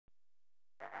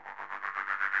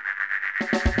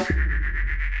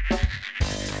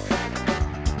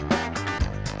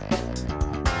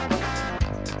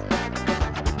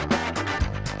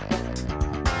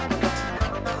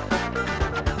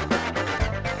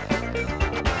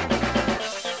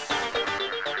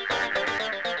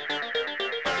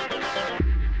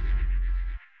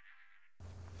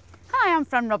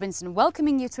Fran Robinson,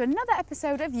 welcoming you to another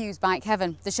episode of Used Bike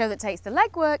Heaven, the show that takes the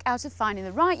legwork out of finding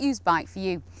the right used bike for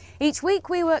you. Each week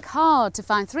we work hard to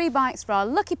find 3 bikes for our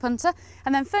lucky punter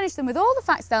and then furnish them with all the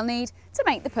facts they'll need to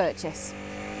make the purchase.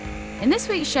 In this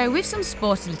week's show we've some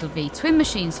sporty little V-twin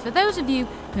machines for those of you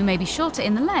who may be shorter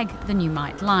in the leg than you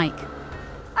might like.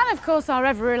 And of course our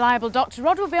ever reliable Dr.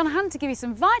 Rod will be on hand to give you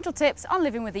some vital tips on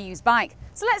living with a used bike.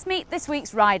 So let's meet this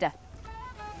week's rider.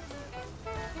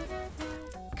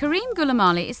 Karim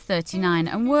Goolamali is 39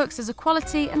 and works as a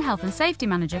quality and health and safety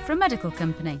manager for a medical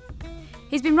company.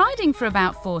 He's been riding for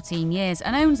about 14 years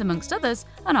and owns, amongst others,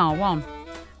 an R1.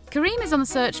 Karim is on the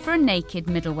search for a naked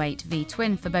middleweight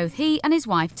V-twin for both he and his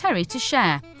wife Terry to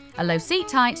share, a low seat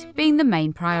height being the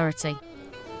main priority.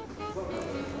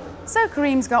 So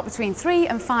Karim's got between £3,000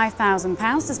 and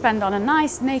 £5,000 to spend on a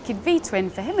nice naked V-twin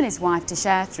for him and his wife to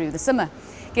share through the summer.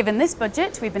 Given this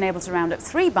budget, we've been able to round up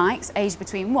 3 bikes aged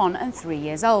between 1 and 3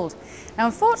 years old. Now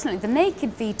unfortunately, the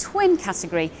naked V-twin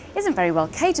category isn't very well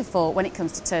catered for when it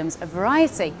comes to terms of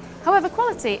variety. However,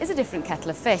 quality is a different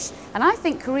kettle of fish, and I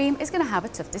think Karim is going to have a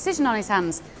tough decision on his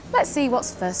hands. Let's see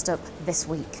what's first up this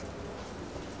week.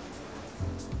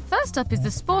 First up is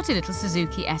the sporty little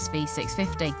Suzuki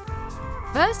SV650.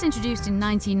 First introduced in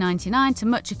 1999 to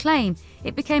much acclaim,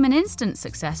 it became an instant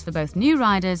success for both new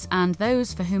riders and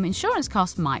those for whom insurance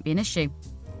costs might be an issue.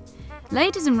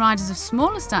 Ladies and riders of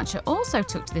smaller stature also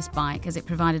took to this bike as it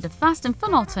provided a fast and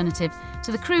fun alternative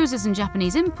to the cruisers and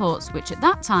Japanese imports, which at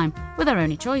that time were their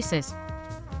only choices.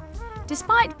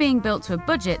 Despite being built to a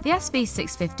budget, the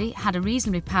SV650 had a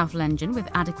reasonably powerful engine with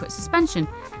adequate suspension,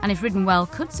 and if ridden well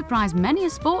could surprise many a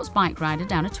sports bike rider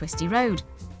down a twisty road.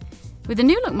 With the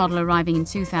new look model arriving in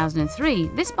 2003,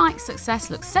 this bike's success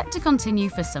looks set to continue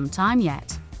for some time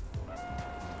yet.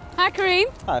 Hi Karim.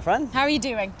 Hi Fran. How are you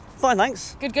doing? Fine,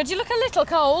 thanks. Good, good. You look a little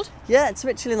cold. Yeah, it's a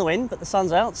bit chilly in the wind, but the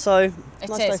sun's out, so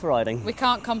nice day for riding. We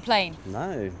can't complain.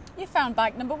 No. You found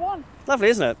bike number 1. Lovely,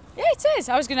 isn't it? Yeah, it is.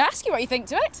 I was going to ask you what you think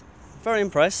to it. Very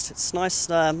impressed. It's nice,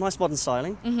 nice modern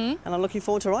styling, and I'm looking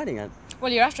forward to riding it.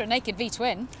 Well, you're after a naked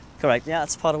V-twin. Correct, yeah,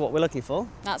 that's part of what we're looking for.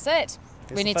 That's it.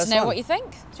 We need to know what you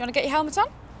think. Do you want to get your helmet on?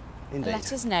 Indeed.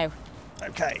 Let us know.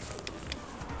 Okay.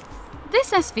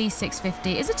 This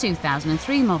SV650 is a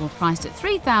 2003 model priced at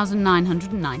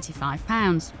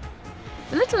 £3,995.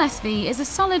 The little SV is a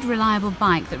solid, reliable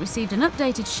bike that received an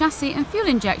updated chassis and fuel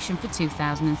injection for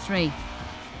 2003.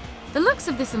 The looks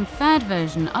of this unfaired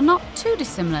version are not too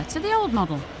dissimilar to the old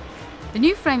model. The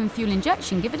new frame and fuel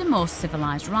injection give it a more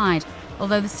civilised ride,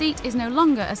 although the seat is no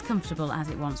longer as comfortable as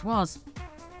it once was.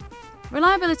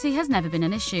 Reliability has never been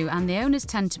an issue, and the owners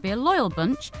tend to be a loyal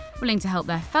bunch, willing to help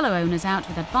their fellow owners out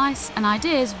with advice and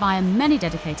ideas via many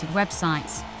dedicated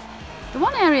websites. The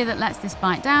one area that lets this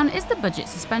bike down is the budget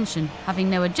suspension. Having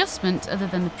no adjustment other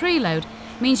than the preload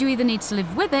means you either need to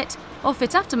live with it or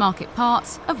fit aftermarket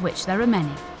parts, of which there are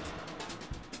many.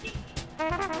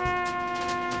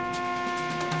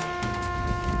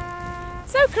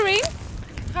 So Karim,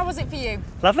 how was it for you?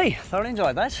 Lovely, thoroughly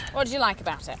enjoyed that. What did you like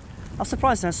about it? I was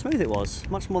surprised how smooth it was,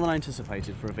 much more than I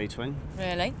anticipated for a V-twin.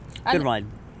 Really? Good ride.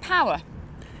 Power?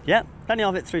 Yeah, plenty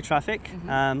of it through traffic.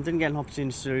 Didn't get an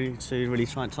opportunity to really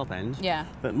try it top end. Yeah.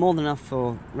 But more than enough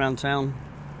for round town.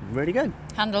 Really good.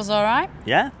 Handles all right?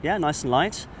 Yeah, nice and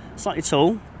light. Slightly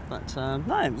tall, but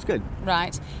no, it was good.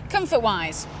 Right.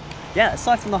 Comfort-wise? Yeah,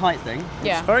 aside from the height thing,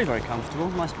 Yeah. it's very, very comfortable.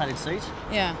 Nice padded seat.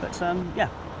 Yeah. But yeah,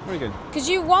 very good. Because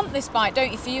you want this bike,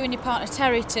 don't you, for you and your partner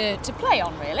Terry to play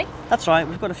on, really? That's right.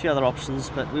 We've got a few other options,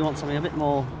 but we want something a bit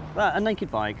more, a naked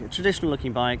bike, a traditional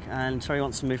looking bike, and Terry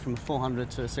wants to move from a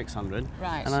 400 to a 600.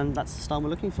 Right. And that's the style we're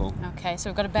looking for. Okay, so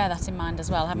we've got to bear that in mind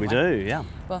as well, haven't we? We do, yeah.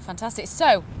 Well, fantastic.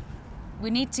 So, we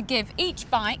need to give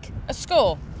each bike a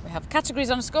score. We have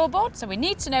categories on a scoreboard, so we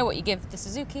need to know what you give the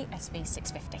Suzuki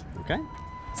SV650. Okay.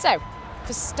 So,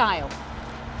 for style.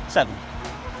 7.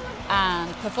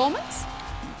 And performance?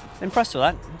 Impressed with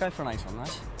that. We'll go for an 8 on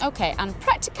that. Okay, and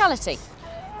practicality?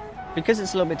 Because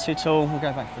it's a little bit too tall, we'll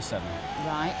go back for 7.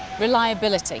 Right.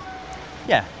 Reliability?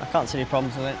 Yeah, I can't see any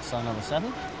problems with it, so another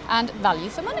 7. And value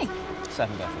for money?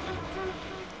 7 definitely.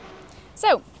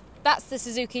 So, that's the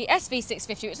Suzuki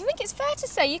SV650, which I think it's fair to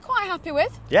say you're quite happy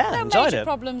with. Yeah, no enjoyed major it.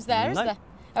 problems there, is there?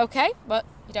 Okay, but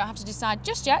you don't have to decide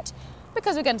just yet,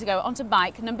 because we're going to go on to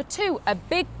bike number 2, a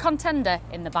big contender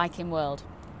in the biking world.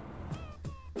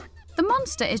 The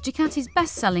Monster is Ducati's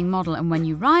best-selling model, and when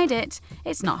you ride it,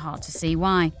 it's not hard to see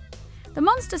why. The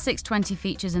Monster 620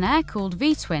 features an air-cooled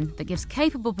V-twin that gives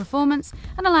capable performance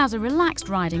and allows a relaxed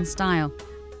riding style.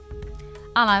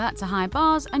 Ally that to high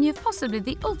bars and you've possibly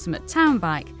the ultimate town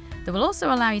bike that will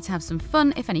also allow you to have some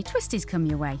fun if any twisties come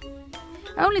your way.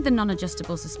 Only the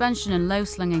non-adjustable suspension and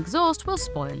low-slung exhaust will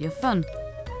spoil your fun.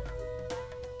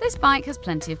 This bike has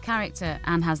plenty of character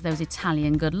and has those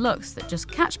Italian good looks that just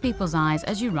catch people's eyes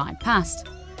as you ride past.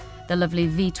 The lovely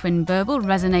V-twin burble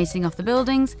resonating off the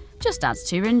buildings just adds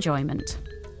to your enjoyment.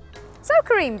 So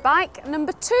Karim, bike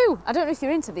number 2. I don't know if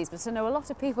you're into these, but I know a lot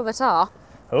of people that are.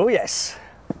 Oh yes,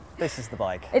 this is the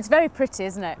bike. It's very pretty,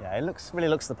 isn't it? Yeah, it really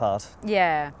looks the part.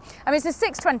 Yeah. I mean, it's a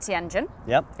 620 engine.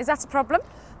 Yep. Is that a problem?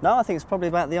 No, I think it's probably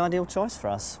about the ideal choice for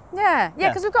us. Yeah,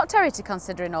 because we've got Terry to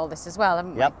consider in all this as well,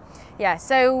 haven't we? Yep. Yeah,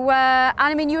 so, and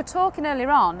I mean, you were talking earlier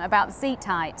on about the seat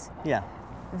height. Yeah.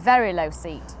 Very low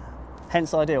seat.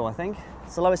 Hence ideal, I think.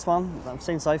 It's the lowest one that I've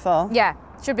seen so far. Yeah,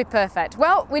 should be perfect.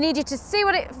 Well, we need you to see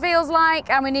what it feels like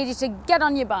and we need you to get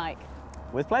on your bike.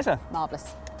 With pleasure.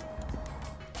 Marvellous.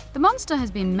 The Monster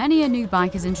has been many a new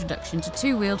biker's introduction to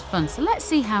two-wheeled fun, so let's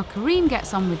see how Karim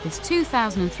gets on with this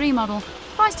 2003 model,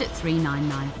 priced at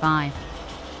 $3,995.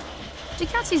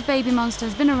 Ducati's Baby Monster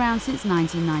has been around since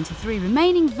 1993,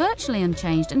 remaining virtually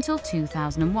unchanged until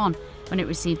 2001, when it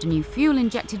received a new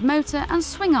fuel-injected motor and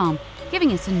swing arm,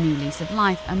 giving it a new lease of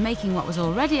life and making what was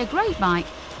already a great bike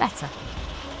better.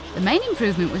 The main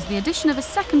improvement was the addition of a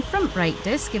second front brake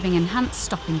disc, giving enhanced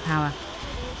stopping power.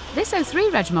 This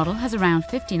 03 reg model has around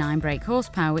 59 brake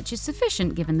horsepower, which is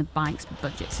sufficient given the bike's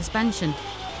budget suspension.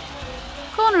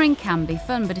 Cornering can be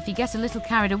fun, but if you get a little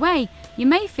carried away, you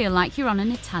may feel like you're on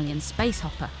an Italian space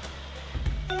hopper.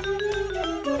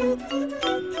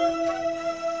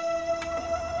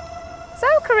 So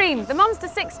Karim, the Monster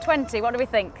 620, what do we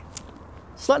think?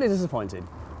 Slightly disappointed.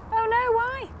 Oh no,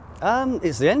 why?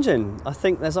 It's the engine. I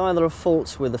think there's either a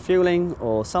fault with the fueling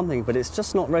or something, but it's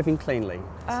just not revving cleanly.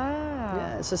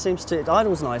 Yeah, it just seems to, it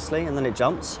idles nicely and then it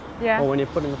jumps. Yeah. Or when you're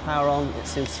putting the power on, it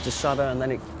seems to just shudder and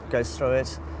then it goes through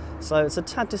it. So it's a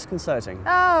tad disconcerting.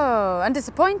 Oh, and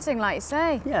disappointing, like you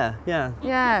say. Yeah, yeah.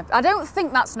 Yeah, I don't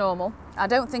think that's normal. I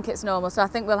don't think it's normal, so I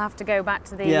think we'll have to go back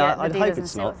to the I'd dealers hope and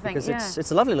it's see what not, they think. because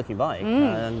it's a lovely looking bike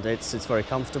and it's very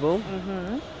comfortable.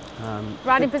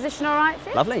 Riding position all right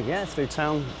for you? Lovely, yeah, through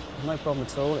town, no problem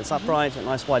at all. It's upright,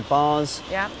 nice wide bars.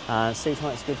 Yeah. Seat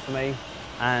height's good for me,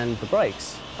 and the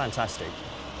brakes, fantastic.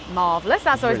 Marvellous,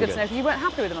 that's always Really good to know, because you weren't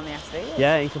happy with them on the SV.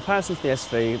 Yeah, in comparison to the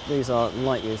SV, these are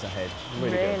light years ahead.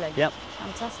 Really good. Yep.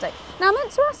 Fantastic. Now, I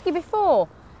meant to ask you before,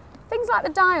 things like the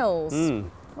dials,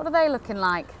 what are they looking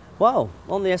like? Well,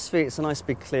 on the SV, it's a nice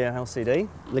big clear LCD,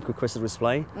 liquid crystal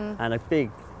display, and a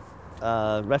big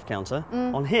ref counter.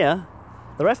 On here,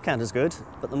 the ref counter's good,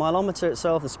 but the mileometer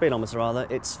itself, the speedometer rather,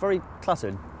 it's very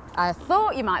cluttered. I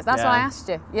thought you might, that's why I asked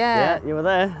you. Yeah, you were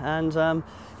there, and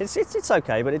it's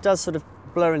okay, but it does sort of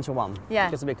blur into one. Yeah.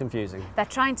 It gets a bit confusing. They're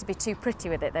trying to be too pretty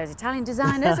with it. Those Italian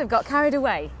designers have got carried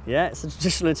away. Yeah, it's a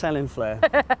traditional Italian flair.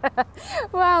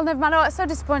 Well, never mind. Oh, I'm so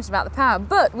disappointed about the power,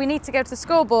 but we need to go to the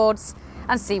scoreboards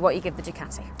and see what you give the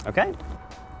Ducati. Okay.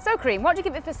 So, Karim, what do you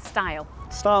give it for style?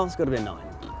 Style's got to be a 9.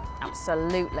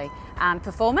 Absolutely. And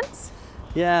performance?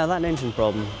 Yeah, that engine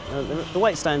problem. The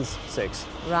weight stands 6.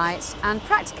 Right. And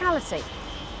practicality?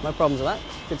 No problems with that.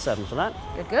 Good 7 for that.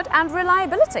 Good, good. And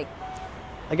reliability?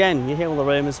 Again, you hear all the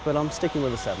rumours, but I'm sticking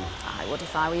with a 7. I would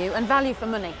if I were you. And value for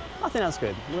money? I think that's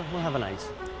good. We'll have an 8.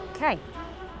 Okay.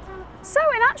 So,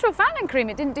 in actual fact, then, Karim,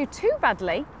 it didn't do too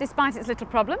badly, despite its little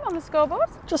problem on the scoreboard.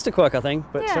 Just a quirk, I think,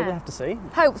 but we'll have to see.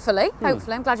 Hopefully,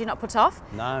 hopefully. I'm glad you're not put off.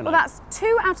 No. Well, that's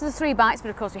 2 out of the 3 bikes, but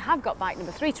of course we have got bike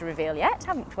number 3 to reveal yet,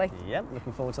 haven't we? Yep,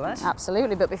 looking forward to that.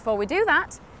 Absolutely, but before we do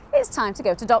that, it's time to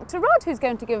go to Dr. Rod, who's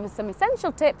going to give us some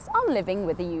essential tips on living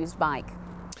with a used bike.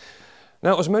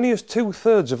 Now, as many as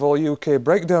 2/3 of all UK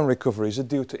breakdown recoveries are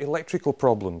due to electrical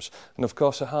problems, and of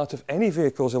course the heart of any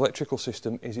vehicle's electrical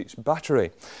system is its battery.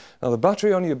 Now, the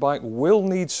battery on your bike will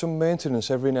need some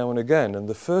maintenance every now and again, and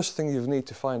the first thing you need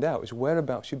to find out is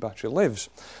whereabouts your battery lives.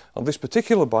 On this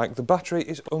particular bike, the battery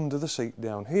is under the seat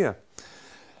down here.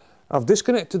 I've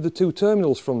disconnected the 2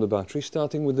 terminals from the battery,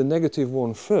 starting with the negative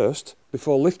one first,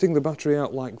 before lifting the battery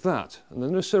out like that, and then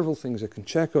there are several things I can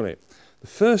check on it. The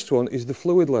first one is the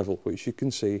fluid level, which you can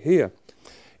see here.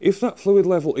 If that fluid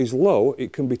level is low,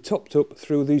 it can be topped up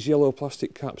through these yellow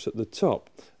plastic caps at the top,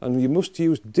 and you must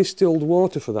use distilled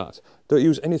water for that. Don't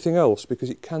use anything else because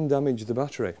it can damage the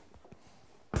battery.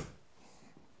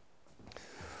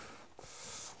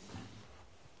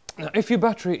 Now, if your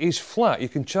battery is flat, you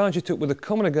can charge it up with a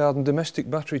Common Garden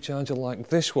domestic battery charger like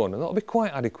this one, and that'll be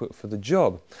quite adequate for the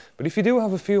job. But if you do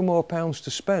have a few more pounds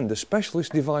to spend, a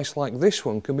specialist device like this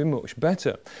one can be much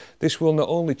better. This will not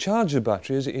only charge the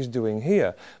battery as it is doing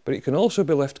here, but it can also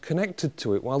be left connected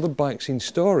to it while the bike's in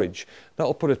storage.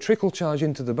 That'll put a trickle charge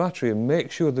into the battery and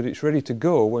make sure that it's ready to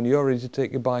go when you're ready to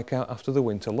take your bike out after the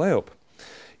winter layup.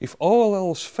 If all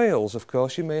else fails, of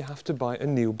course, you may have to buy a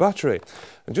new battery.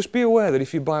 And just be aware that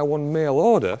if you buy one mail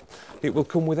order, it will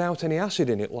come without any acid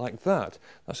in it like that.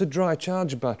 That's a dry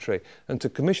charge battery, and to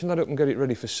commission that up and get it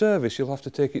ready for service, you'll have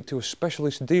to take it to a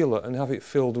specialist dealer and have it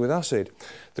filled with acid.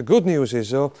 The good news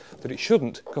is, though, that it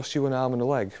shouldn't cost you an arm and a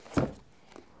leg.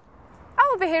 I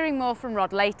will be hearing more from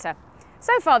Rod later.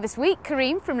 So far this week,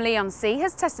 Karim from Leon C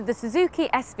has tested the Suzuki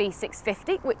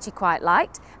SV650, which he quite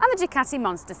liked, and the Ducati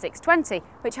Monster 620,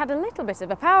 which had a little bit of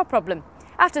a power problem.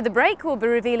 After the break, we'll be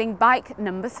revealing bike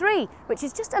number 3, which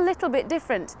is just a little bit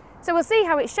different. So we'll see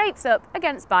how it shapes up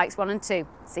against bikes 1 and 2.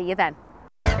 See you then.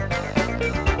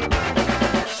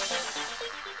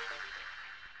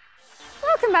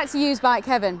 Welcome back to Used Bike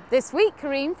Heaven. This week,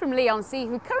 Karim from Leon C,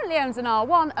 who currently owns an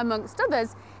R1 amongst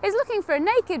others, is looking for a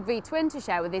naked V-twin to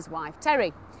share with his wife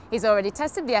Terry. He's already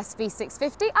tested the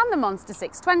SV650 and the Monster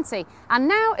 620, and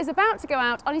now is about to go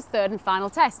out on his third and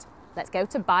final test. Let's go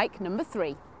to bike number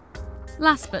 3.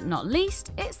 Last but not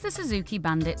least, it's the Suzuki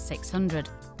Bandit 600.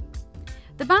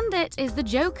 The Bandit is the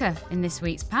joker in this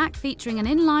week's pack, featuring an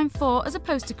inline 4 as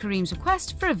opposed to Karim's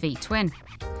request for a V-twin.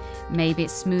 Maybe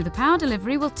its smoother power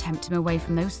delivery will tempt him away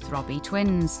from those throbby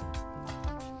twins.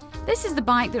 This is the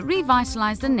bike that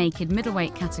revitalised the naked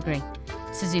middleweight category.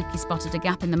 Suzuki spotted a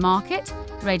gap in the market,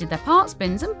 raided their parts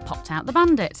bins and popped out the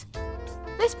Bandit.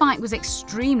 This bike was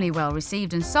extremely well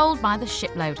received and sold by the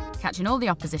shipload, catching all the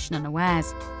opposition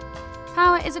unawares.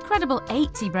 Power is a credible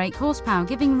 80 brake horsepower,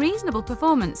 giving reasonable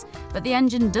performance, but the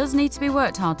engine does need to be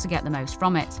worked hard to get the most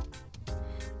from it.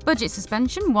 Budget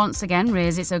suspension once again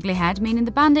rears its ugly head, meaning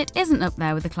the Bandit isn't up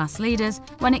there with the class leaders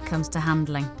when it comes to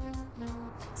handling.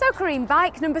 So Karim,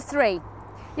 bike number 3.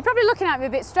 You're probably looking at me a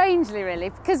bit strangely really,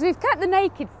 because we've kept the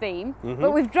naked theme,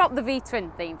 but we've dropped the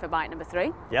V-twin theme for bike number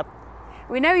 3. Yep.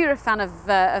 We know you're a fan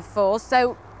of fours,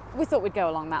 so we thought we'd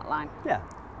go along that line. Yeah.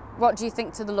 What do you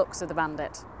think to the looks of the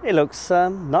Bandit? It looks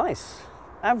nice.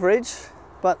 Average,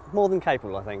 but more than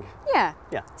capable, I think. Yeah.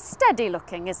 Yeah. Steady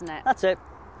looking, isn't it? That's it.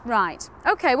 Right.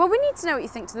 Okay, well we need to know what you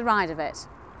think to the ride of it.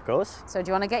 Of course. So do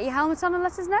you want to get your helmet on and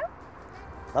let us know?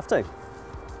 Love to.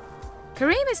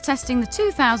 Karim is testing the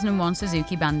 2001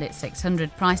 Suzuki Bandit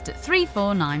 600, priced at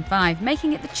 $3,495,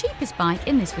 making it the cheapest bike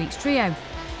in this week's trio.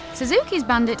 Suzuki's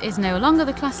Bandit is no longer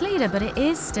the class leader, but it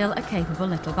is still a capable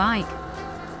little bike.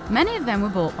 Many of them were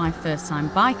bought by first-time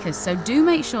bikers, so do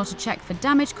make sure to check for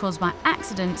damage caused by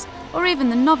accidents or even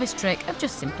the novice trick of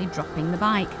just simply dropping the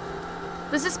bike.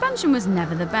 The suspension was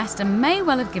never the best and may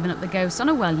well have given up the ghost on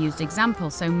a well-used example,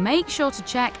 so make sure to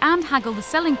check and haggle the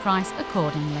selling price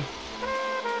accordingly.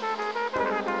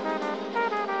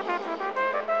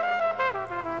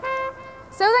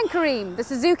 So then Karim, the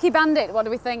Suzuki Bandit, what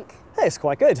do we think? Hey, it's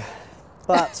quite good,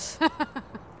 but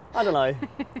I don't know.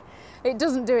 It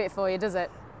doesn't do it for you, does it?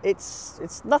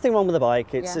 It's nothing wrong with the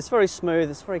bike. Yeah. It's very smooth,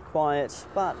 it's very quiet,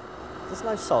 but there's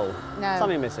no soul. No.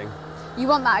 Something missing. You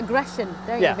want that aggression,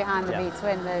 don't Yeah, you, behind the yeah.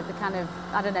 V-twin, the kind of,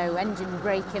 I don't know, engine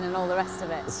braking and all the rest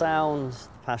of it. The sound, the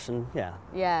passion, yeah.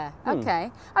 Yeah, okay.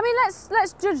 I mean,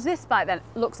 let's judge this bike then.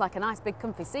 It looks like a nice big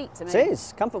comfy seat to me. It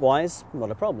is, comfort-wise,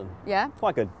 not a problem. Yeah?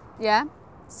 Quite good. Yeah.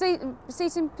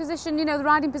 Seating position, you know, the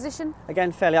riding position?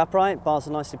 Again, fairly upright, bars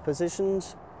are nicely positioned.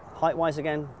 Height-wise,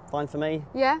 again, fine for me.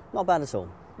 Yeah? Not bad at all.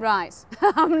 Right.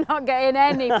 I'm not getting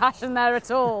any passion there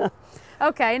at all.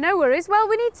 Okay, no worries. Well,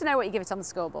 we need to know what you give it on the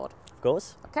scoreboard. Of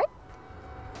course. Okay.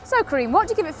 So, Karim, what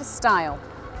do you give it for style?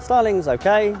 Styling's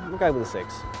okay, we'll go with a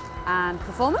 6. And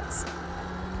performance?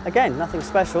 Again, nothing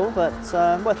special, but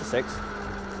worth a 6.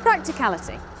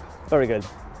 Practicality? Very good.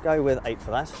 Go with 8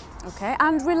 for that. Okay,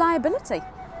 and reliability?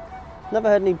 Never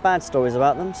heard any bad stories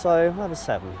about them, so I'll have a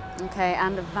 7. Okay,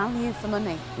 and value for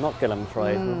money? Not good, I'm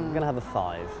afraid. I'm going to have a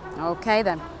 5. Okay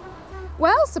then.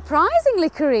 Well, surprisingly,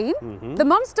 Karim, the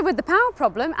Monster with the power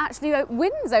problem actually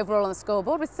wins overall on the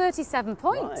scoreboard with 37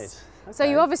 points. Right. Okay. So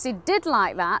you obviously did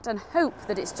like that and hope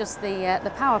that it's just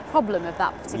the power problem of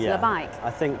that particular bike. I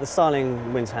think the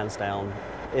styling wins hands down.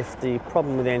 If the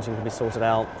problem with the engine can be sorted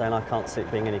out, then I can't see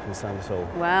it being any concern at all.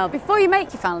 Well, before you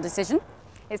make your final decision,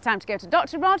 it's time to go to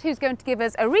Dr. Rod, who's going to give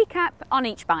us a recap on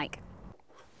each bike.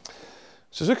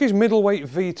 Suzuki's middleweight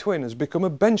V-twin has become a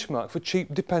benchmark for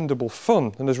cheap, dependable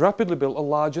fun and has rapidly built a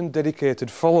large and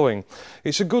dedicated following.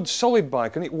 It's a good, solid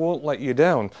bike and it won't let you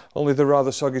down, only the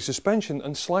rather soggy suspension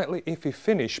and slightly iffy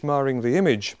finish marring the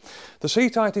image. The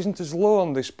seat height isn't as low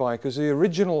on this bike as the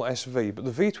original SV, but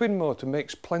the V-twin motor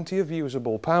makes plenty of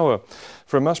usable power.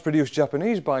 For a mass-produced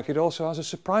Japanese bike, it also has a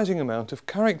surprising amount of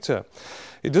character.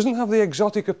 It doesn't have the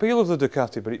exotic appeal of the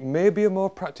Ducati, but it may be a more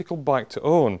practical bike to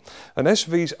own. And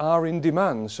SVs are in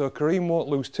demand, so Karim won't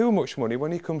lose too much money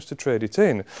when he comes to trade it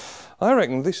in. I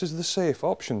reckon this is the safe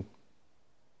option.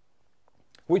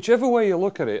 Whichever way you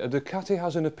look at it, a Ducati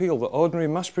has an appeal that ordinary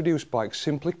mass-produced bikes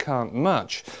simply can't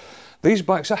match. These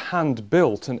bikes are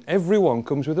hand-built and everyone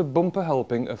comes with a bumper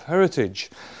helping of heritage.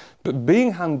 But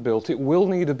being hand-built, it will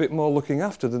need a bit more looking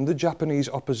after than the Japanese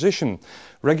opposition.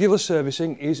 Regular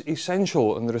servicing is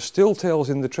essential and there are still tales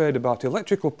in the trade about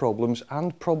electrical problems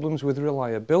and problems with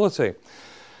reliability.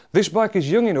 This bike is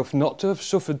young enough not to have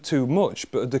suffered too much,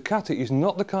 but a Ducati is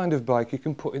not the kind of bike you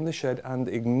can put in the shed and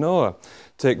ignore.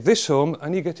 Take this home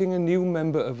and you're getting a new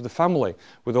member of the family,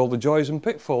 with all the joys and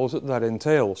pitfalls that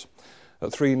entails.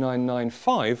 At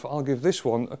 $3,995, I'll give this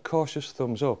one a cautious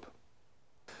thumbs up.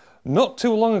 Not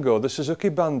too long ago, the Suzuki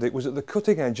Bandit was at the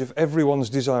cutting edge of everyone's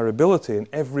desirability and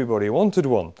everybody wanted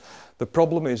one. The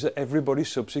problem is that everybody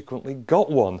subsequently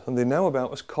got one, and they're now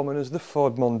about as common as the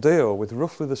Ford Mondeo, with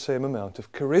roughly the same amount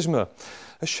of charisma.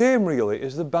 A shame really,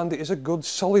 as the Bandit is a good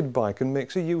solid bike and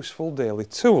makes a useful daily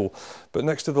tool, but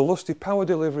next to the lusty power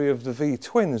delivery of the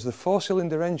V-twins, the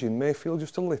 4-cylinder engine may feel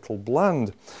just a little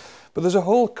bland. But there's a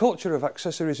whole culture of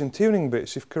accessories and tuning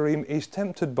bits if Karim is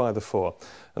tempted by the 4,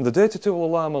 and the data tool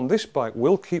alarm on this bike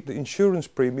will keep the insurance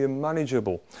premium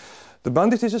manageable. The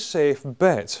Bandit is a safe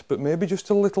bet, but maybe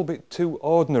just a little bit too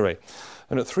ordinary,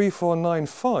 and at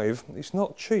 $3,495 it's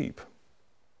not cheap.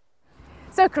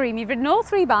 So Karim, you've ridden all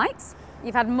 3 bikes,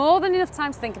 you've had more than enough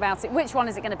time to think about it. Which one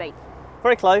is it going to be?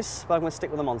 Very close, but I'm going to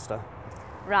stick with the Monster.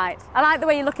 Right, I like the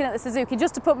way you're looking at the Suzuki,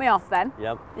 just to put me off then.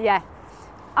 Yep. Yeah.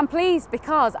 I'm pleased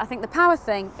because I think the power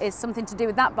thing is something to do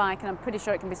with that bike and I'm pretty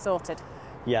sure it can be sorted.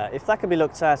 Yeah, if that can be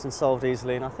looked at and solved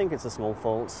easily, and I think it's a small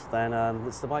fault, then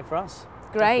it's the bike for us.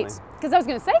 Great, because I was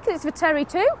going to say, because it's for Terry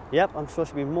too. Yep, I'm sure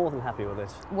she'll be more than happy with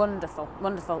it. Wonderful,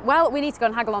 wonderful. Well, we need to go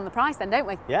and haggle on the price then, don't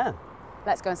we? Yeah.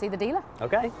 Let's go and see the dealer.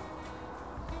 Okay.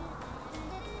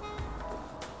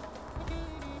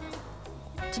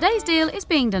 Today's deal is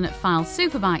being done at File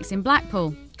Superbikes in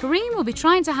Blackpool. Karim will be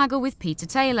trying to haggle with Peter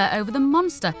Taylor over the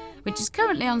Monster, which is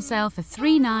currently on sale for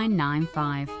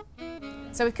 $3,995.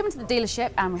 So we've come to the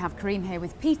dealership and we have Karim here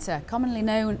with Peter, commonly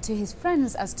known to his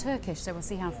friends as Turkish, so we'll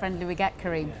see how friendly we get,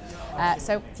 Karim.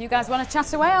 So if you guys want to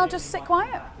chat away, I'll just sit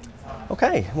quiet.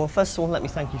 Okay, well first of all let me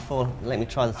thank you for letting me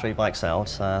try the 3 bikes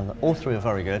out. All 3 are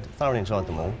very good, thoroughly enjoyed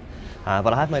them all.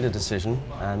 But I have made a decision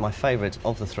and my favourite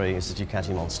of the 3 is the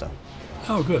Ducati Monster.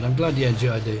 Oh good, I'm glad you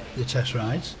enjoyed the test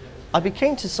rides. I'd be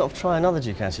keen to sort of try another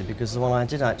Ducati because the one I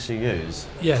did actually use,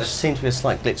 yes, there seemed to be a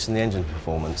slight glitch in the engine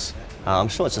performance. I'm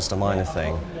sure it's just a minor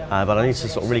thing, but I need to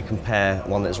sort of really compare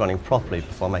one that's running properly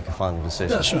before I make a final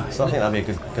decision. That's right. So I think that'd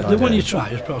be a good idea. The one you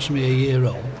tried was approximately a year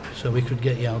old, so we could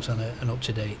get you out on an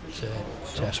up-to-date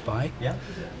test bike. Yeah.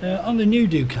 On the new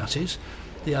Ducatis,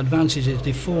 the advantage is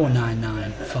the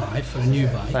 $4,995 for a new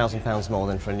bike. £1,000 more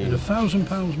than for a new.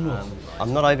 £1,000 more.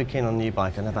 I'm not over keen on a new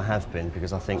bike, I never have been,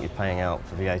 because I think you're paying out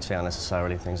for VAT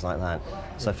unnecessarily, things like that.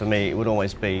 So for me, it would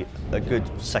always be a good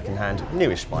second-hand,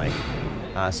 newish bike.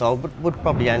 So I would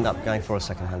probably end up going for a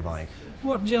second-hand bike.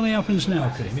 What generally happens now,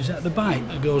 Karim, is that the bike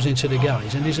that goes into the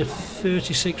garage and there's a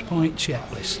 36-point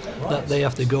checklist that they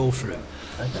have to go through,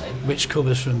 which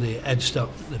covers from the headstock,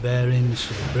 the bearings,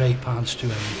 to the brake pads, to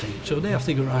everything. So they have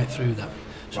to go right through that.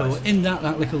 So in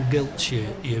that little guilt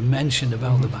you mentioned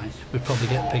about the bike, would probably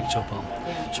get picked up on.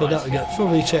 So that would get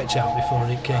fully checked out before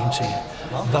it came to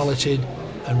you, valeted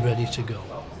and ready to go.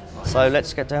 So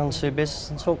let's get down to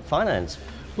business and talk finance.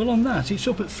 Well, on that, it's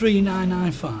up at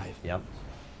 $3,995. Yep.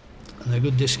 And a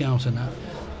good discount on that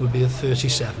would be at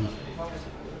 $37.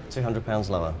 £200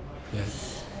 lower. Yeah.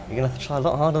 You're going to have to try a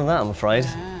lot harder than that, I'm afraid.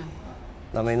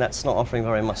 I mean, that's not offering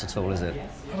very much at all, is it?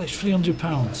 Well, it's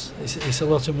 £300. It's a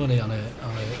lot of money on a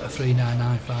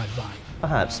 $3,995 bike.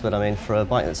 Perhaps, but I mean, for a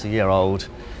bike that's a year old,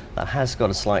 that has got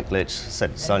a slight glitch, said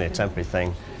it's only a temporary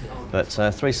thing, but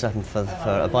 $3,700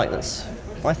 for a bike that's,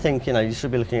 I think, you know, you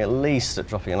should be looking at least at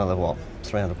dropping another, what,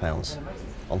 £300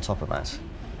 on top of that.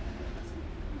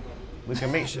 We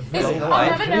can meet along the way.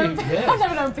 I've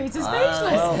never known Peter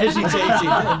speechless. Hesitating.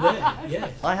 Yeah.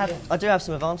 I do have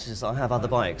some advantages. I have other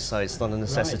bikes, so it's not a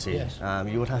necessity. Right,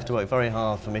 yes. You would have to work very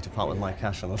hard for me to part with my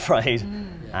cash, I'm afraid.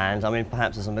 And I mean,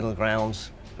 perhaps there's a middle ground,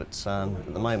 but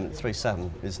at the moment,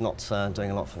 3.7 is not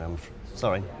doing a lot for me.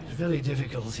 Sorry. It's very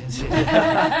difficult, isn't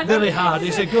it? Very hard.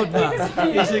 He's a good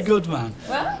man. He's a good man.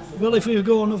 Well, if we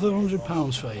go another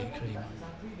 £100 for you, Karim.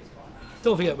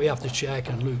 Don't forget we have to check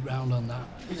and look round on that.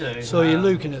 You do. So you're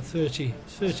looking at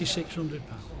 £3,600.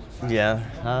 Yeah,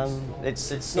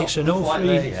 it's not It's an quite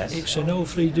there, yes. It's an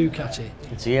 03 Ducati.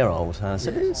 It's a year old, so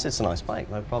it's a nice bike,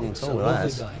 no problem at all with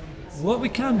Lovely that. bike. What we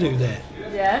can do there,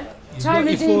 you've Try and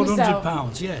got your redeem yourself.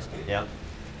 £400, yes. Yeah.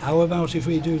 How about if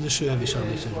we do the service on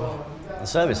it as well? The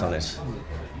service on it?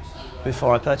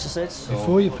 Before I purchase it?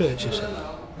 Before you purchase it.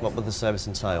 What would the service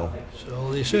entail?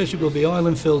 So the service will be oil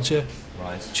and filter,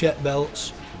 Right. check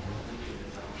belts,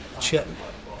 check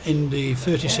in the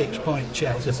 36-point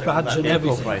check, the pads and be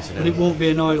everything, incorporated in but it won't be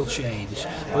an oil change.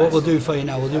 What we'll do for you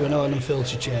now, we'll do an oil and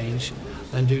filter change,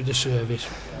 then do the service,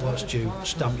 what's due,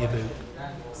 stamp your boot.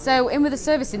 So in with the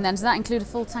servicing then, does that include a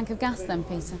full tank of gas then,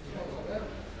 Peter?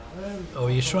 Oh,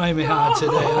 you're trying me hard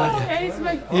today, aren't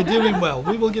you? You're doing well.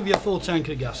 We will give you a full tank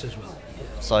of gas as well.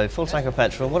 So full tank of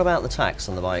petrol. What about the tax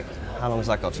on the bike? How long has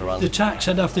that got to run? The tax,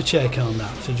 I'd have to check on that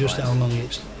for just how long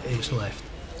it's left.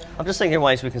 I'm just thinking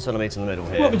ways we can sort of meet in the middle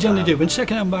here. What we generally do, when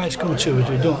second-hand bikes come to us,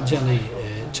 we don't generally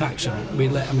tax them. We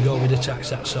let them go with the tax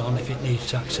that's on. If it needs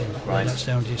taxing, Right. that's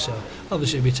down to yourself.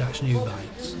 Obviously, we tax new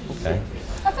bikes. Okay.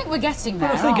 I think we're getting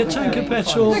there. I think a tank of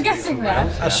petrol, We're getting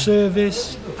there. a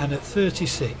service, and at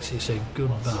 36, it's a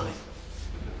good buy.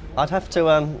 I'd have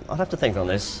to think on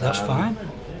this. That's fine.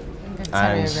 Give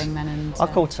Terry a And ring then and... I'll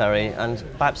call Terry and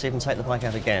perhaps even take the bike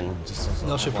out again. Just to sort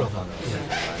Not a of- problem.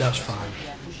 Yeah, that's fine.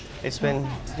 It's been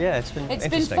It's been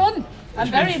interesting. fun. I'm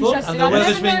very been fun, interested. and the I've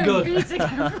weather's never been known good. Peter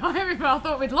go by before. I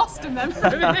thought we'd lost him then for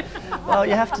a minute. Well,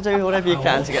 you have to do whatever you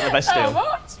can to get the best Oh, deal.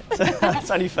 what? It's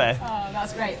only fair. Oh,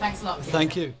 that's great. Thanks a lot.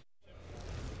 Thank you.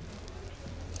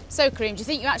 So, Karim, do you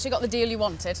think you actually got the deal you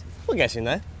wanted? We're getting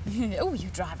there. Oh, you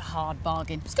drive a hard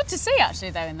bargain. It's good to see, actually,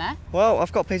 though, in there. Well,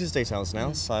 I've got Peter's details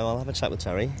now, so I'll have a chat with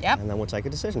Terry. Yep. And then we'll take a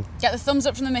decision. Get the thumbs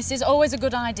up from the missus. Always a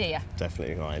good idea.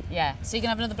 Definitely right. Yeah. So you're going to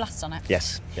have another blast on it?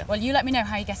 Yes. Yeah. Well, you let me know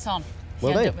how you get on. If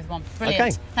Will you end do. up with one. Brilliant.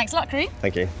 Okay. Thanks a lot, Karim.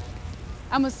 Thank you.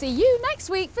 And we'll see you next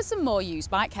week for some more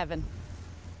used bike heaven.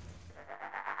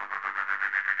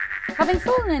 Having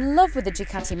fallen in love with the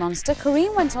Ducati Monster,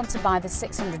 Karim went on to buy the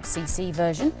 600cc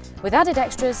version with added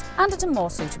extras and at a more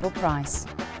suitable price.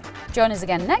 Join us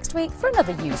again next week for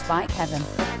another used bike heaven.